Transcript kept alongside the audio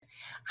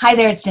Hi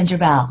there, it's Ginger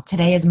Bell.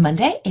 Today is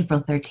Monday,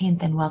 April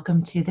 13th, and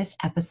welcome to this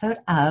episode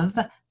of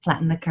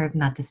Flatten the Curve,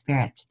 Not the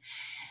Spirit.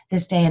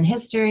 This day in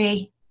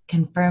history,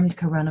 confirmed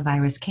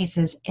coronavirus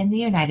cases in the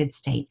United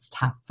States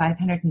top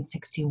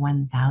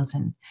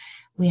 561,000.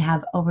 We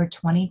have over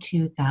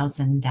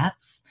 22,000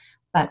 deaths,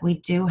 but we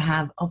do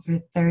have over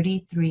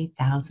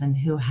 33,000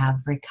 who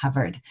have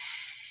recovered.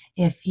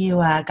 If you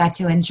got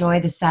to enjoy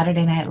the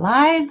Saturday Night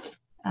Live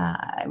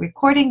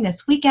recording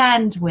this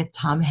weekend with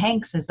Tom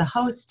Hanks as the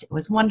host, it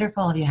was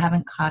wonderful. If you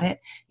haven't caught it,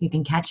 you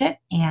can catch it.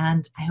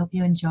 And I hope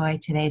you enjoy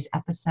today's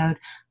episode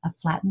of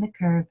Flatten the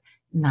Curve,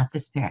 Not the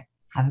Spirit.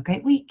 Have a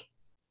great week.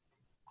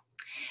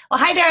 Well,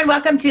 hi there, and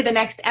welcome to the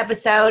next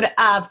episode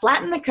of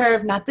Flatten the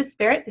Curve, Not the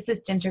Spirit. This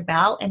is Ginger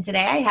Bell, and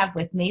today I have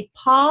with me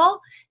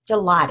Paul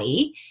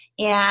Gelati,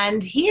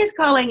 and he is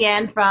calling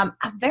in from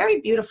a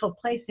very beautiful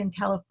place in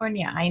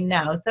California, I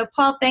know. So,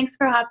 Paul, thanks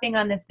for hopping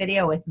on this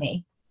video with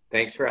me.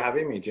 Thanks for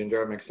having me,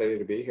 Ginger. I'm excited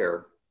to be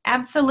here.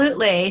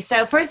 Absolutely.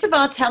 So first of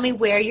all, tell me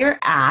where you're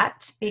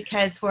at,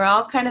 because we're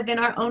all kind of in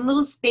our own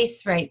little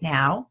space right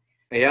now.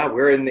 Yeah,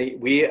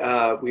 we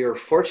are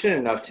fortunate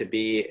enough to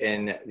be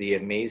in the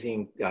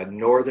amazing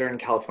Northern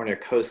California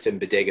coast in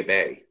Bodega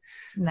Bay.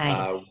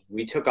 Nice.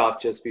 We took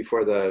off just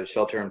before the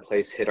shelter in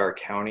place hit our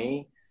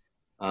county,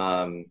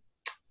 and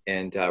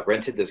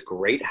rented this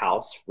great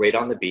house right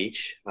on the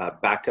beach,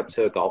 backed up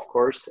to a golf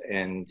course,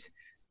 and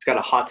it's got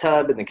a hot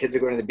tub, and the kids are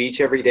going to the beach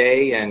every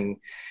day. And,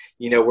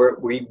 you know,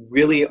 we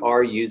really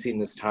are using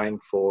this time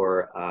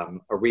for a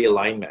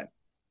realignment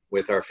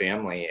with our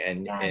family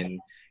and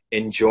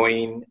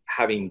enjoying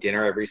having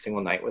dinner every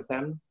single night with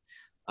them,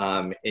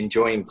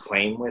 enjoying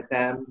playing with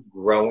them,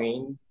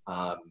 growing,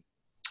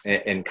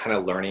 and kind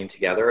of learning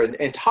together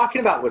and talking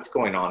about what's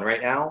going on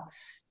right now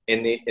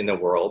in the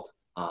world.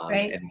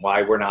 And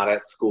why we're not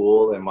at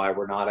school and why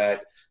we're not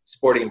at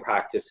sporting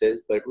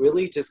practices, but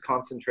really just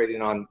concentrating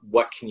on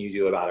what can you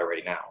do about it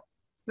right now.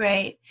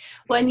 Right.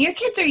 Well, and your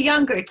kids are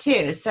younger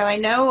too. So I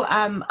know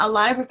a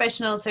lot of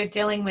professionals are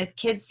dealing with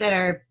kids that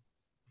are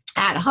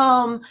at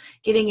home,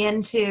 getting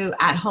into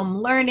at-home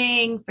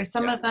learning for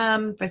some of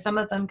them,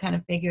 kind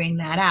of figuring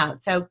that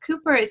out. So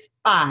Cooper is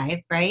 5,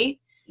 right?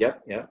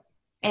 Yep.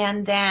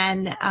 And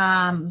then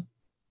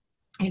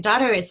your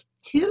daughter is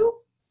 2?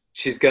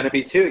 She's going to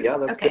be 2. Yeah,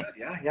 that's okay.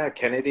 Good. Yeah.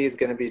 Kennedy is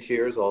going to be 2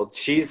 years old.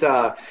 She's,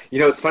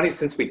 it's funny,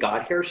 since we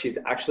got here, she's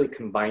actually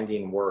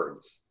combining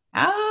words.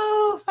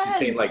 Oh, fun. She's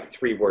saying like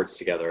 3 words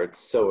together. It's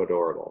so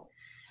adorable.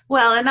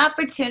 Well, an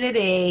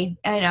opportunity,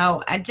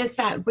 just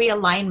that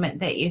realignment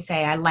that you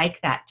say, I like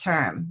that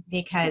term,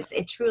 because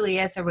it truly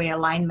is a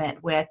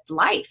realignment with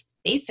life,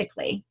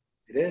 basically.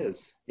 It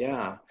is,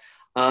 yeah.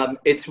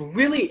 It's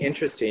really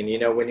interesting,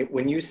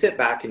 when you sit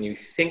back and you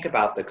think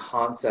about the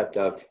concept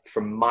of,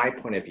 from my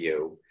point of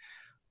view,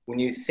 when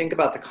you think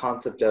about the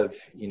concept of,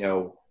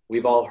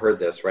 we've all heard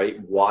this, right?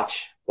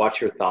 Watch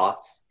your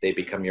thoughts, they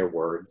become your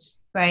words.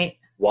 Right.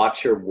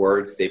 Watch your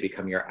words, they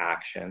become your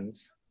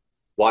actions.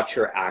 Watch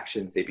your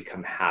actions, they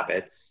become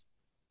habits.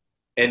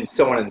 And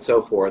so on and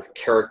so forth,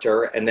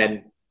 character. And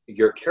then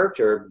your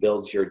character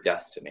builds your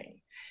destiny.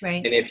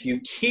 Right. And if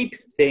you keep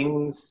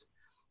things,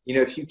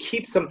 if you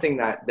keep something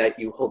that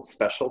you hold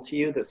special to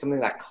you, that's something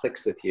that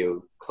clicks with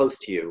you, close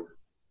to you,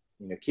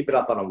 keep it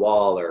up on a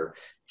wall or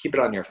keep it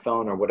on your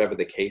phone or whatever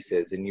the case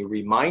is, and you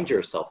remind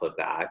yourself of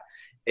that,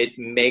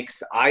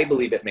 I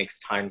believe it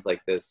makes times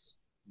like this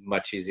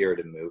much easier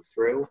to move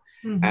through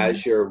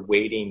as you're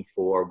waiting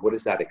for, what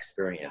is that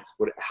experience?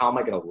 How am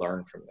I going to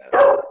learn from this?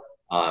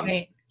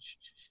 Right.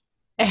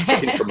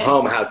 Working from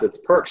home has its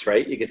perks,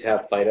 right? You get to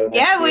have Fido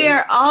next to you. We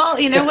are all,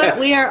 you know what?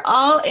 We are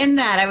all in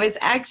that. I was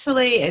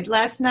actually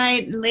last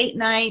night, late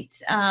night,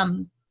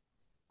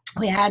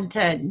 we had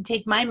to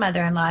take my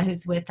mother-in-law,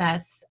 who's with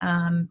us,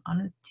 to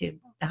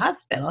the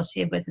hospital.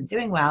 She wasn't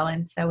doing well,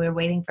 and so we were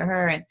waiting for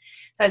her. And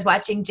so I was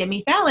watching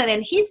Jimmy Fallon,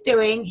 and he's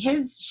doing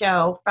his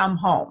show from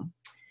home.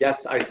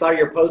 Yes, I saw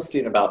your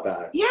posting about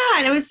that. Yeah,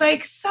 and it was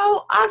like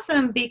so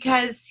awesome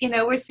because,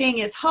 we're seeing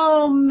his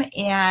home,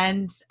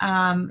 and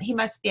he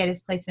must be at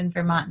his place in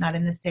Vermont, not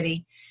in the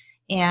city.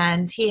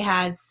 And he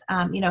has,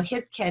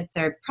 his kids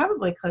are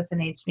probably close in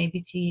age,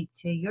 maybe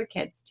to your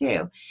kids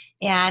too.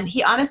 And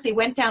he honestly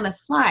went down a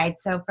slide.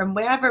 So from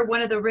wherever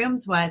one of the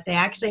rooms was, they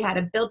actually had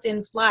a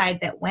built-in slide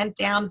that went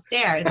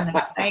downstairs. And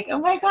it's like, oh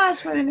my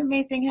gosh, what an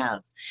amazing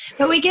house.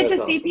 But we get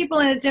to see people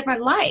in a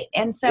different light.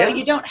 And so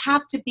you don't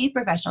have to be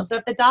professional. So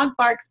if the dog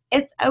barks,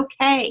 it's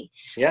okay.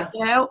 Yeah.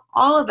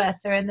 All of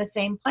us are in the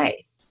same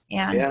place.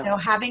 And so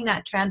having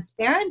that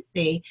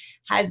transparency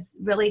has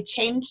really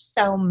changed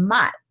so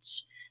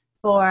much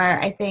for,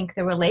 I think,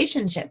 the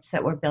relationships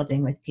that we're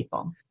building with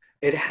people.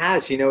 It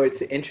has.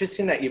 It's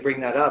interesting that you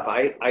bring that up.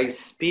 I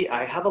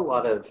have a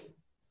lot of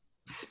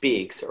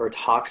speaks or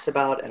talks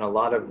about and a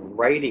lot of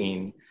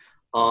writing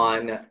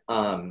on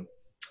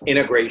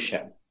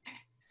integration.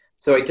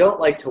 So I don't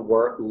like to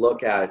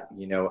look at,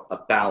 a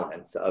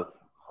balance of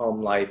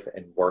home life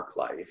and work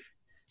life,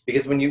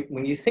 because when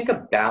you think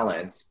of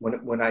balance,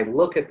 when I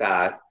look at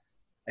that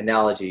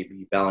analogy,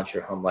 you balance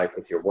your home life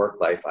with your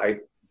work life,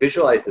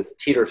 visualize this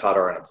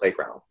teeter-totter on a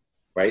playground,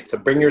 right? So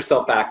bring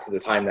yourself back to the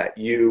time that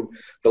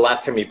the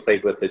last time you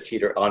played with a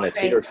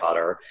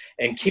teeter-totter,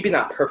 and keeping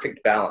that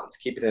perfect balance,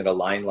 keeping it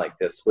aligned like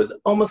this was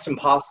almost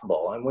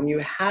impossible. And when you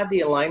had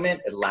the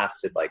alignment, it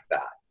lasted like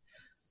that.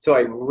 So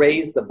I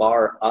raised the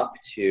bar up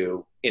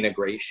to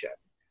integration.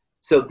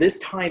 So this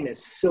time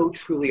is so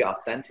truly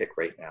authentic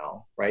right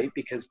now, right?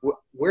 Because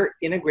we're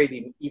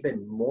integrating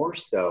even more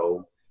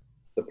so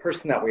the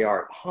person that we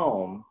are at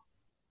home,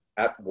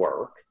 at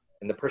work,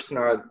 and the person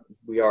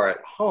we are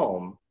at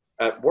home,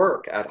 at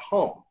work, at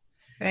home.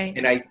 Right.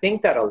 And I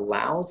think that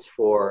allows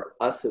for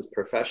us as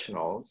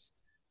professionals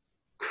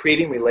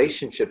creating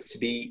relationships to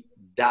be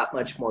that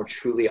much more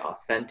truly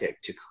authentic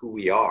to who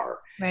we are.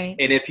 Right.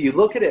 And if you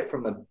look at it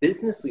from a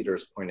business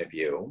leader's point of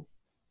view,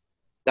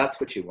 that's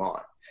what you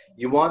want.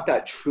 You want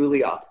that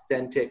truly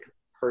authentic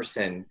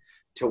person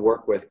to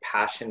work with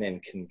passion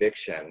and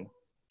conviction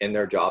in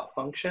their job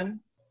function,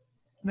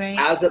 right,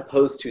 as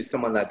opposed to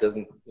someone that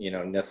doesn't,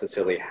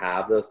 necessarily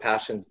have those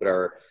passions, but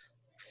are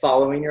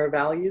following your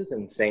values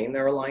and saying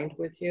they're aligned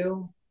with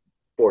you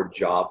for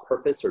job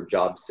purpose or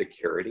job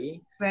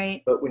security.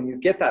 Right. But when you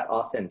get that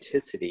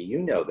authenticity, you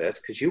know this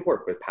because you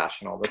work with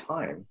passion all the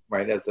time,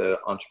 right? As an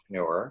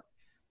entrepreneur,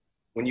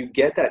 when you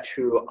get that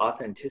true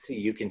authenticity,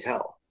 you can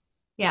tell.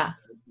 Yeah.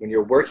 When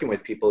you're working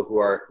with people who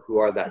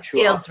are that true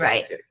feels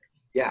authentic. Right.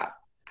 Yeah.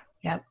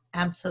 Yep.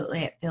 Absolutely.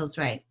 It feels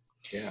right.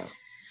 Yeah.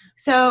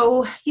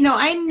 So,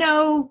 I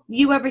know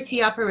you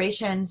oversee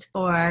operations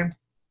for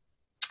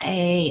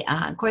a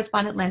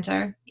correspondent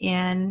lender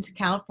in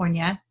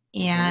California.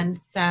 And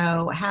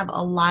so have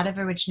a lot of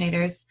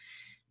originators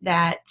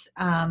that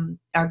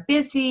are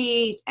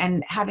busy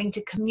and having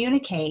to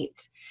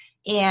communicate.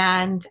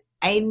 And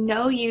I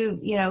know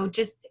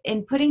just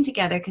in putting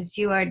together, because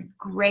you are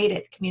great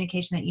at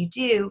communication that you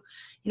do,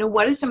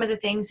 what are some of the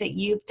things that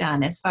you've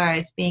done as far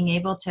as being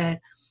able to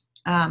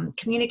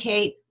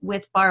communicate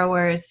with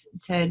borrowers,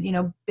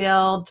 to,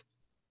 build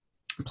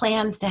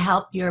plans to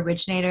help your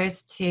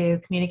originators to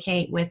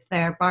communicate with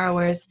their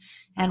borrowers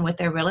and with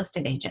their real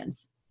estate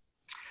agents?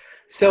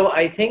 So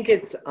I think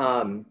it's,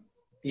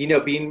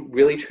 being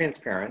really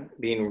transparent,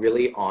 being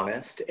really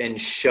honest, and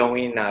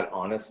showing that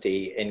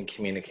honesty in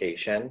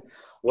communication.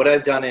 What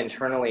I've done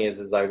internally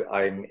is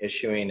I'm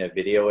issuing a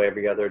video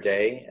every other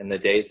day, and the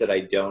days that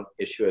I don't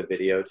issue a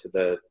video to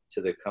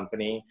the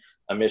company,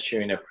 I'm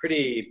issuing a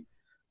pretty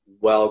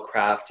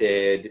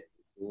well-crafted,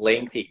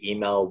 lengthy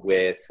email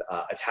with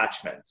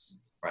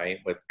attachments, right?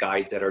 With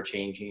guides that are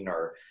changing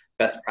or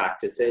best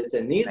practices.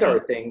 And these are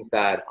things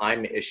that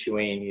I'm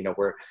issuing,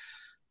 where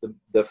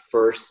the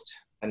first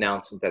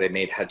announcement that I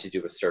made had to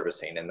do with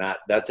servicing, and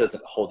that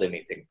doesn't hold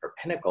anything for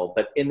Pinnacle,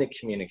 but in the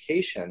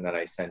communication that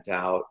I sent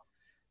out,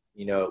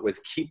 it was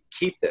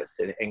keep this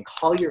and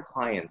call your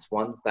clients,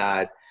 ones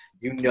that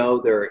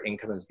their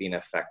income is being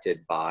affected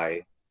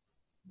by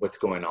what's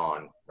going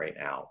on right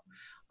now.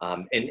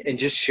 And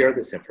just share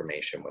this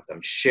information with them.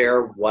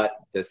 Share what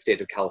the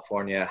state of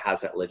California has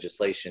that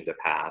legislation to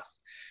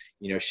pass.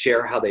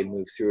 Share how they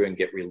move through and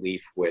get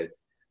relief with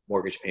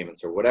mortgage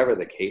payments or whatever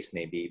the case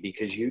may be.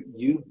 Because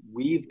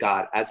we've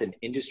got, as an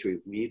industry,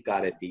 we've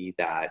got to be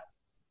that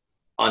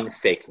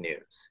unfake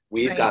news.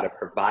 We've got to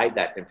provide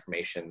that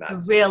information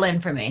that's real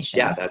information.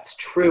 Yeah, that's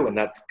true, and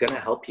that's going to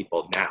help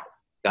people now.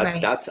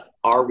 That's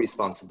our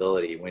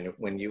responsibility.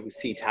 When you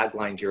see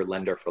taglines, your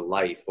lender for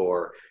life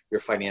or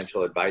your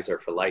financial advisor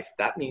for life,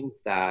 that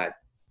means that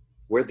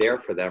we're there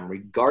for them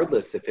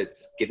regardless if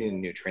it's getting a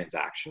new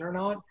transaction or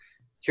not.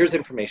 Here's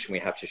information we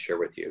have to share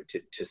with you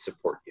to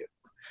support you.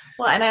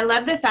 Well, and I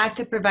love the fact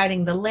of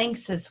providing the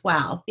links as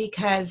well,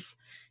 because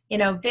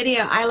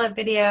video, I love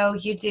video.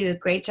 You do a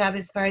great job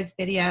as far as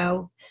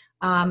video.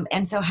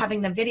 And so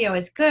having the video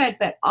is good,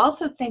 but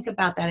also think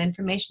about that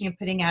information you're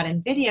putting out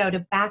in video to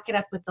back it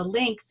up with the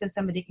link so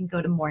somebody can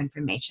go to more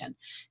information.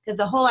 Because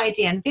the whole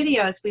idea in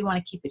video is we want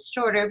to keep it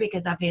shorter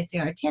because obviously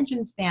our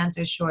attention spans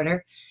are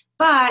shorter,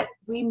 but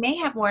we may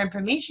have more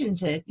information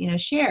to,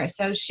 share.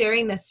 So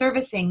sharing the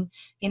servicing,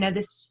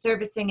 the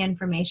servicing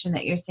information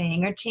that you're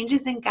seeing, or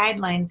changes in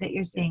guidelines that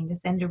you're seeing to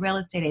send to real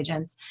estate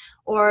agents,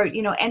 or,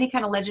 any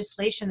kind of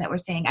legislation that we're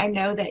seeing. I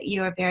know that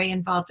you are very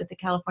involved with the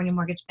California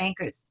Mortgage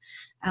Bankers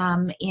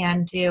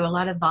and do a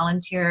lot of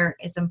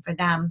volunteerism for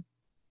them.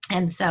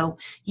 And so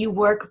you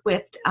work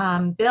with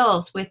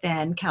bills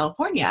within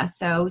California.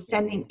 So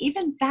sending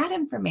even that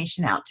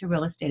information out to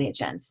real estate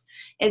agents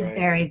is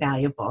very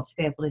valuable to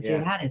be able to do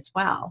that as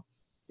well.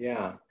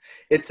 Yeah,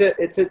 it's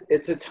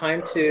a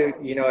time to,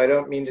 I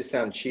don't mean to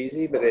sound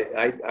cheesy, but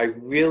I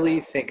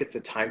really think it's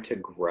a time to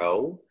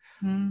grow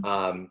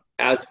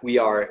as we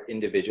are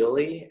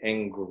individually,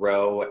 and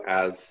grow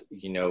as,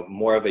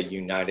 more of a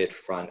united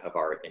front of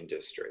our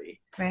industry.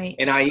 Right.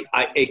 And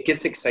it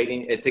gets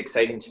exciting. It's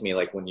exciting to me,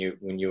 like when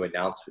you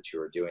announced what you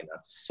were doing,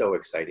 that's so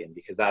exciting,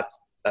 because that's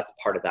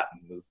part of that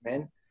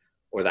movement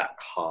or that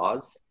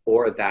cause,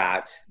 or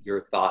that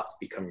your thoughts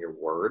become your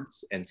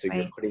words. And so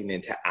you're putting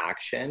into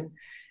action,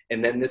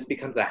 and then this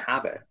becomes a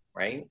habit,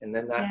 right? And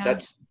then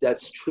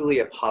that's truly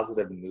a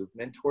positive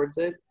movement towards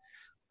it.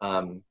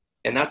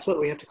 And that's what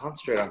we have to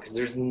concentrate on, because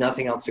there's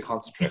nothing else to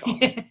concentrate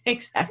on.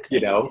 Exactly.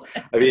 You know,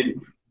 I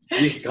mean,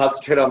 we can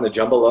concentrate on the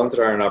jumbo loans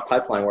that are in our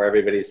pipeline where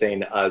everybody's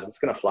saying, is this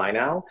going to fly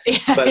now?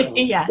 But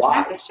Yeah,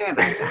 why? not so sure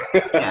about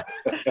that.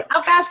 Yeah.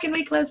 How fast can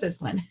we close this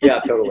one? Yeah,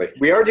 totally.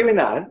 We are doing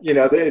that. You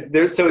know,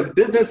 so it's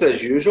business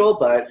as usual,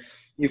 but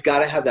you've got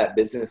to have that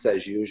business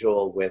as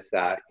usual with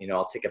that. You know,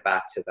 I'll take it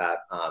back to that,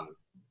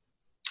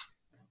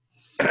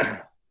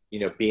 you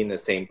know, being the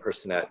same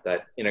person at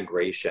that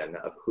integration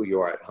of who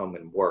you are at home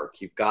and work.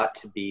 You've got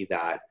to be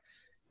that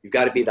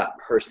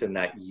person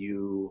that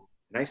you,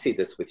 and I see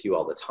this with you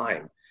all the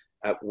time,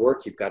 at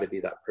work, you've got to be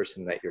that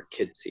person that your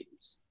kid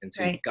sees. And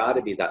so You've got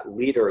to be that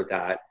leader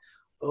that,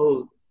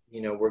 oh,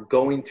 you know, we're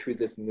going through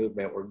this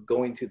movement, we're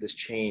going through this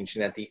change.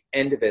 And at the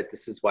end of it,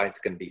 this is why it's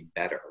going to be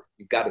better.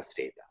 You've got to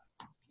state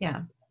that.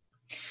 Yeah.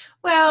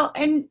 Well,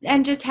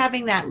 and just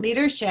having that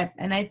leadership.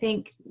 And I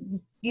think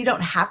you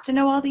don't have to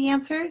know all the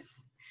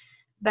answers,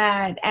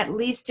 but at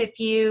least if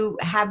you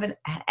have it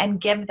and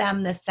give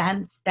them the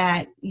sense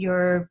that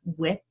you're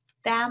with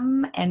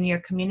them and you're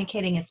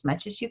communicating as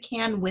much as you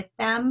can with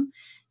them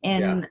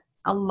in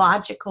a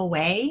logical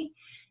way,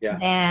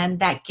 then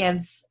that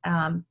gives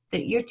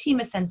your team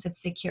a sense of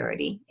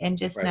security and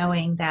just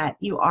knowing that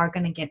you are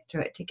going to get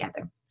through it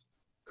together.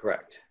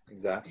 Correct.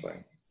 Exactly.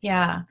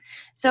 Yeah.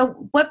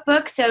 So what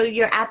book? So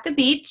you're at the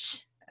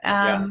beach.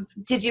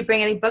 Did you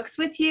bring any books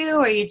with you?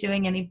 Or are you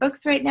doing any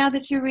books right now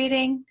that you're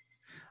reading?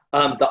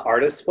 The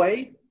Artist's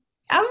Way.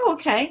 Oh,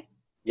 okay.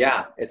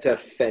 Yeah, it's a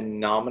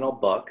phenomenal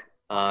book.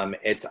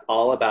 It's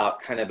all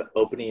about kind of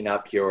opening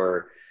up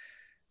your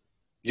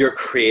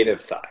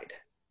creative side.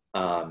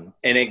 And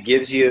it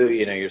gives you,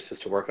 you know, you're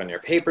supposed to work on your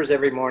papers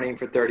every morning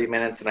for 30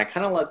 minutes. And I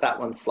kind of let that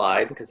one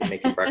slide because I'm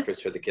making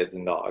breakfast for the kids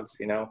and dogs,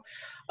 you know.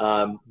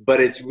 But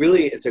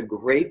it's a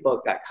great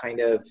book that kind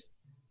of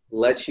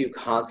lets you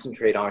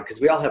concentrate on, because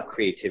we all have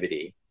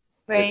creativity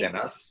within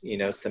us. You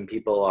know, some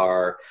people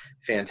are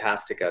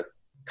fantastic at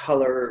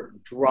color,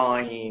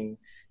 drawing,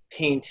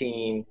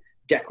 painting,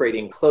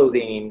 decorating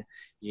clothing,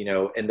 you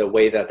know, and the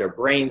way that their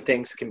brain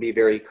thinks can be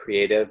very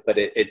creative. But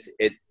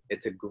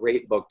it's a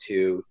great book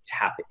to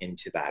tap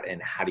into that. And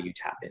how do you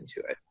tap into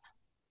it?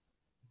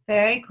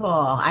 Very cool.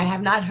 I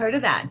have not heard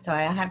of that, so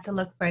I have to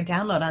look for a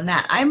download on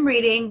that. I'm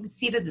reading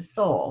Seat of the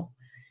Soul.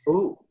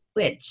 Ooh.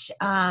 Which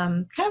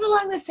kind of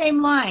along the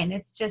same line.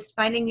 It's just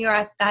finding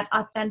that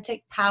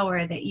authentic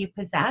power that you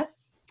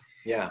possess.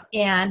 Yeah.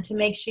 And to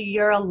make sure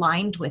you're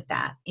aligned with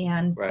that.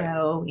 And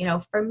so, you know,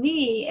 for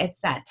me, it's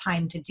that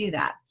time to do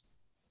that.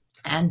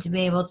 And to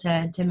be able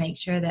to make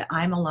sure that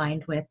I'm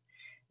aligned with,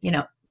 you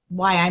know,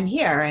 why I'm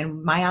here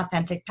and my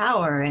authentic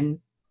power and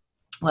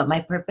what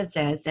my purpose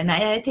is. And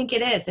I think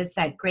it is. It's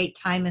that great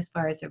time as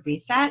far as a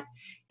reset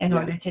in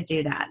order to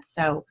do that.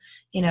 So,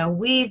 you know,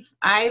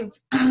 I've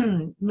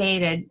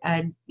made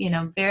a you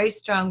know, very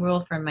strong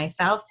rule for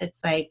myself.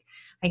 It's like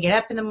I get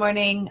up in the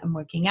morning, I'm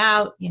working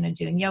out, you know,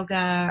 doing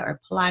yoga or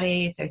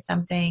Pilates or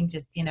something,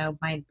 just, you know,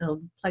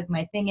 plug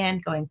my thing in,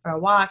 going for a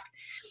walk.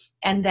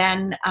 And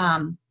then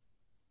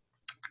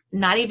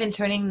not even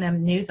turning the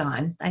news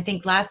on. I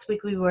think last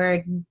week we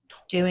were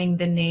doing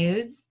the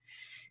news.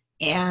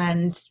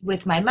 And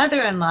with my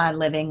mother-in-law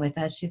living with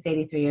us, she's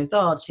 83 years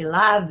old. She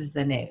loves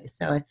the news.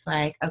 So it's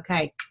like,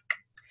 okay,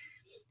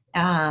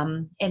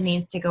 it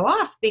needs to go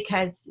off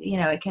because, you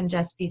know, it can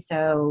just be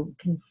so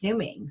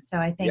consuming. So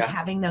I think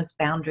having those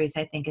boundaries,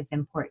 I think, is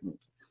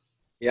important.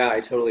 Yeah, I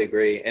totally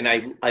agree. And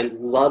I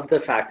love the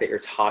fact that you're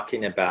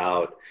talking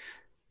about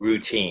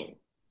routine.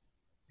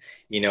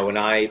 You know,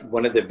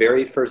 one of the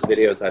very first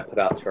videos I put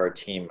out to our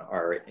team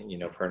are, you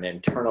know, for an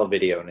internal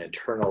video, an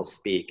internal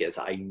speak, is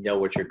I know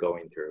what you're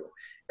going through.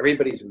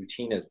 Everybody's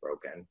routine is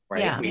broken,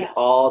 right? Yeah. We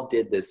all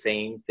did the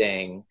same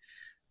thing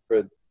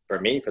for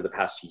me for the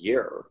past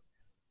year.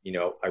 You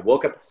know, I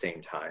woke up at the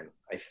same time.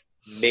 I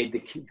made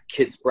the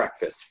kids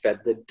breakfast, fed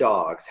the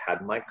dogs,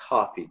 had my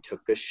coffee,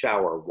 took a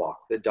shower,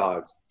 walked the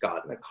dogs,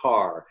 got in the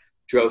car,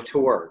 drove to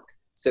work,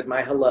 said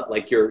my hello.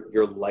 Like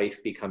your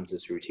life becomes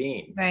this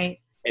routine. Right.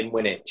 And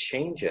when it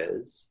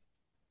changes,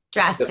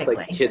 drastically,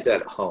 just like kids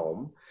at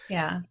home,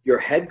 your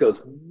head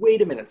goes,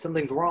 wait a minute,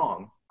 something's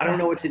wrong. I don't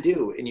know what to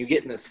do. And you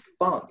get in this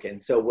funk.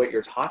 And so what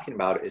you're talking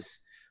about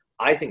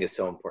I think is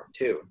so important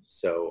too.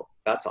 So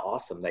that's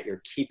awesome that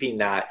you're keeping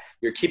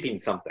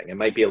something. It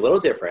might be a little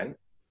different,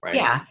 right?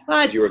 Yeah.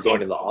 Well, you were going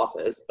to the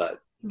office,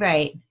 but.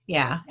 Right.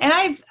 Yeah. And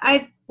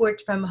I've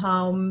worked from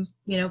home,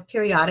 you know,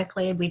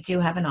 periodically. We do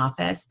have an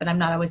office, but I'm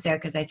not always there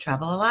because I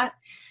travel a lot.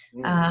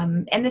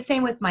 And the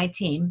same with my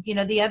team. You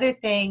know, the other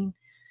thing,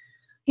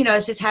 you know,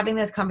 is just having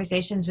those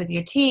conversations with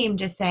your team,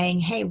 just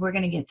saying, hey, we're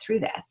going to get through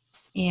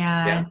this.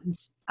 And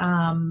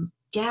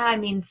I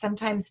mean,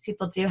 sometimes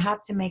people do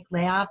have to make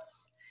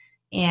layoffs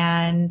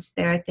and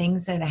there are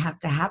things that have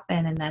to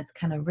happen and that's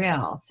kind of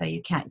real. So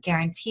you can't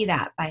guarantee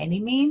that by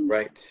any means.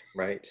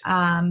 Right.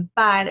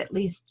 But at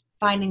least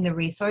finding the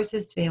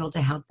resources to be able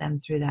to help them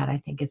through that, I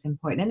think, is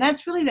important. And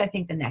that's really, I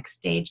think, the next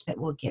stage that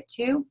we'll get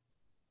to.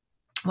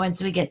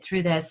 Once we get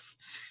through this,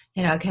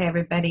 you know, okay,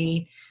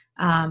 everybody,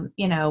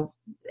 you know,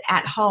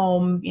 at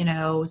home, you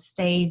know,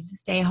 stay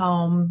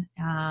home.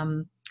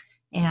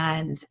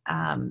 And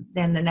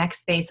then the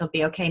next phase will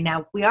be, okay,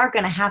 now we are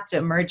going to have to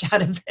emerge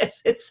out of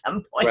this at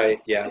some point.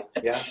 Right. Yeah.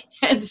 Yeah.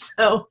 And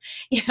so,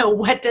 you know,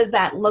 what does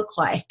that look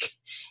like?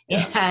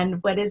 Yeah.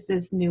 And what is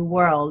this new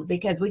world?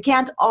 Because we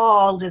can't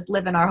all just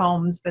live in our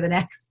homes for the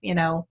next, you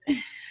know,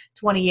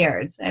 20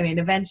 years. I mean,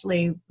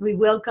 eventually we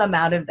will come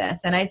out of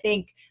this. And I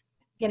think,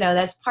 you know,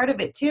 that's part of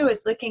it too,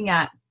 is looking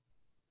at,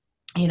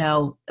 you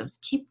know,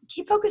 keep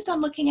focused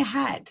on looking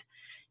ahead,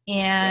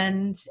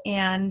 and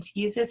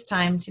use this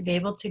time to be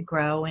able to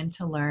grow and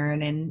to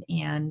learn,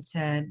 and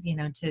to, you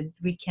know, to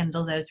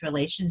rekindle those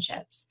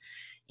relationships.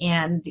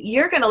 And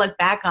you're going to look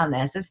back on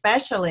this,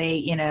 especially,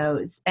 you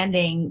know,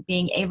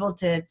 being able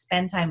to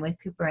spend time with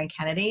Cooper and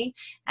Kennedy,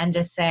 and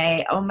just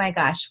say, oh my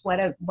gosh,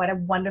 what a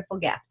wonderful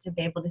gift to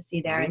be able to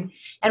see there,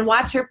 and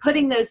watch her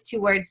putting those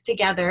two words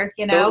together,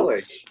 you know.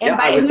 Totally. And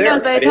yeah, who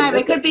knows, by the time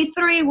it could be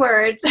 3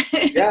 words.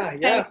 Yeah.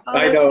 Yeah.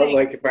 I know,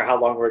 like, for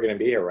how long we're going to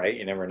be here, right?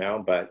 You never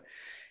know. But,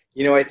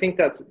 you know, I think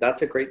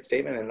that's a great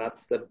statement. And I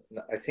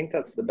think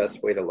that's the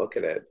best way to look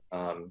at it.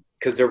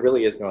 Because there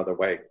really is no other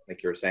way,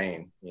 like you're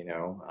saying, you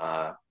know.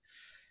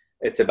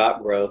 It's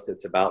about growth.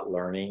 It's about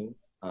learning.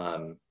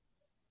 And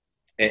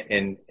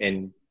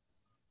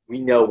we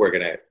know we're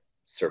going to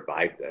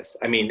survive this.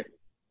 I mean,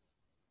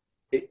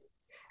 if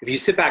you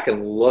sit back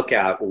and look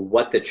at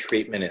what the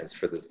treatment is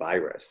for this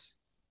virus,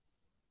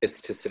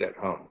 it's to sit at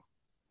home.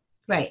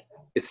 Right.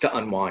 It's to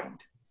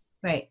unwind.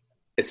 Right.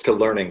 It's to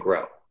learn and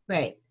grow.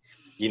 Right.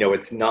 You know,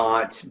 it's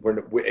not,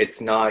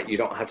 you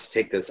don't have to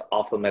take this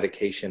awful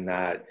medication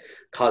that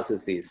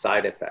causes these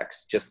side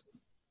effects. Just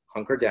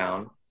hunker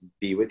down,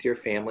 be with your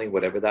family,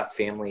 whatever that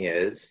family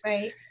is,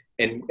 right,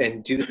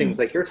 and do things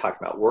like you're talking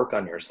about. Work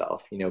on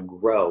yourself, you know,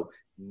 grow,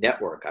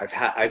 network.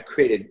 I've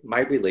created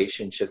my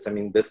relationships. I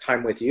mean, this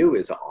time with you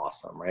is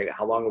awesome, right?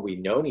 How long have we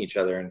known each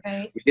other, and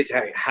we get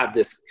to have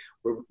this.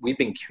 We've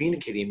been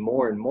communicating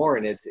more and more,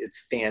 and it's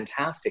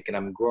fantastic. And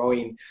I'm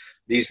growing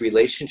these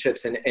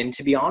relationships. And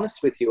to be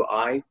honest with you,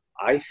 I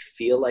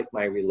feel like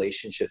my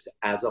relationships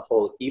as a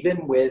whole,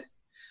 even with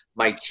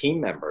my team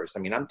members. I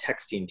mean, I'm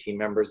texting team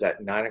members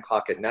at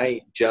 9:00 at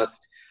night,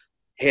 just,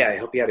 hey, I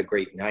hope you had a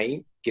great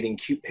night, getting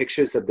cute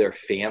pictures of their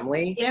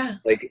family. Yeah.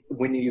 Like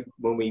when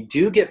we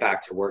do get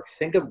back to work,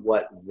 think of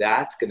what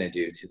that's going to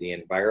do to the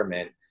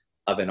environment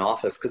of an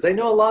office. Cause I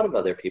know a lot of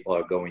other people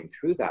are going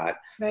through that.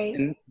 Right.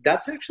 And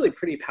that's actually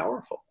pretty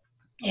powerful.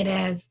 It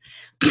is.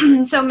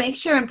 So make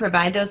sure and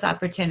provide those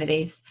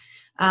opportunities.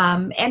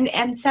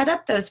 And set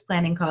up those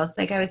planning calls.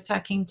 Like I was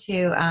talking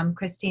to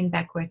Christine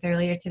Beckworth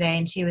earlier today,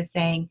 and she was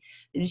saying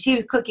she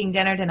was cooking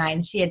dinner tonight,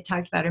 and she had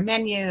talked about her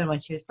menu and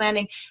what she was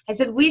planning. I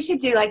said, we should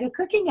do like a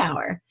cooking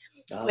hour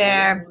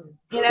where,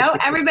 you know,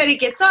 everybody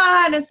gets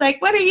on. It's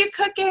like, what are you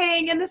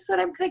cooking? And this is what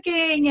I'm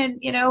cooking. And,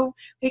 you know,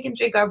 we can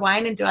drink our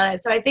wine and do all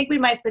that. So I think we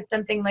might put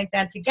something like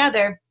that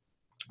together,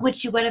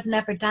 which you would have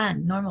never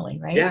done normally,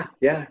 right? Yeah,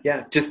 yeah,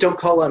 yeah. Just don't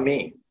call on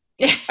me.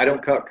 I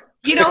don't cook.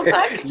 You don't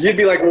cook? You'd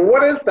be like,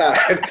 what is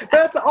that?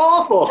 That's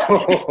awful.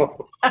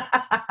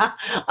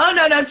 Oh,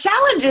 no.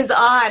 Challenge is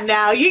on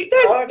now.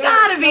 There's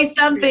got to be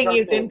something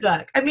you can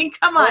cook. I mean,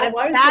 come on. A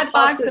bad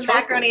box of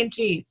macaroni and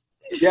cheese.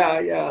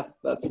 Yeah.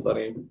 That's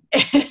funny.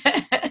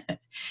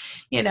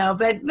 You know,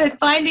 but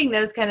finding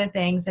those kind of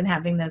things and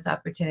having those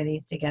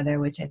opportunities together,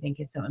 which I think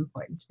is so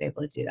important to be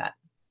able to do that.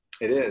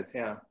 It is.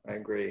 Yeah, I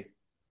agree.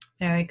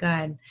 Very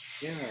good.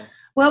 Yeah.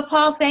 Well,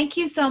 Paul, thank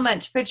you so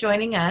much for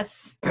joining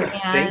us. And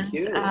thank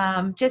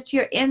you. Just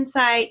your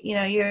insight, you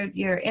know,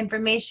 your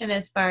information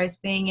as far as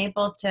being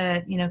able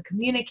to, you know,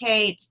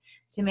 communicate,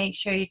 to make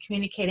sure you're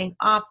communicating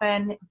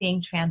often,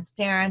 being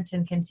transparent,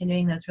 and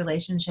continuing those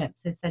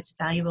relationships is such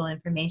valuable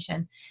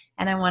information.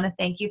 And I want to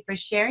thank you for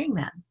sharing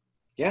that.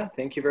 Yeah,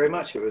 thank you very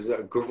much. It was a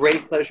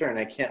great pleasure, and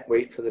I can't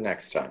wait for the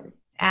next time.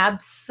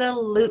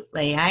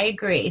 Absolutely. I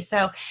agree.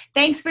 So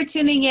thanks for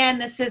tuning in.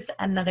 This is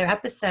another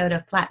episode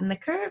of Flatten the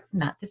Curve,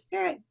 Not the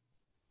Spirit.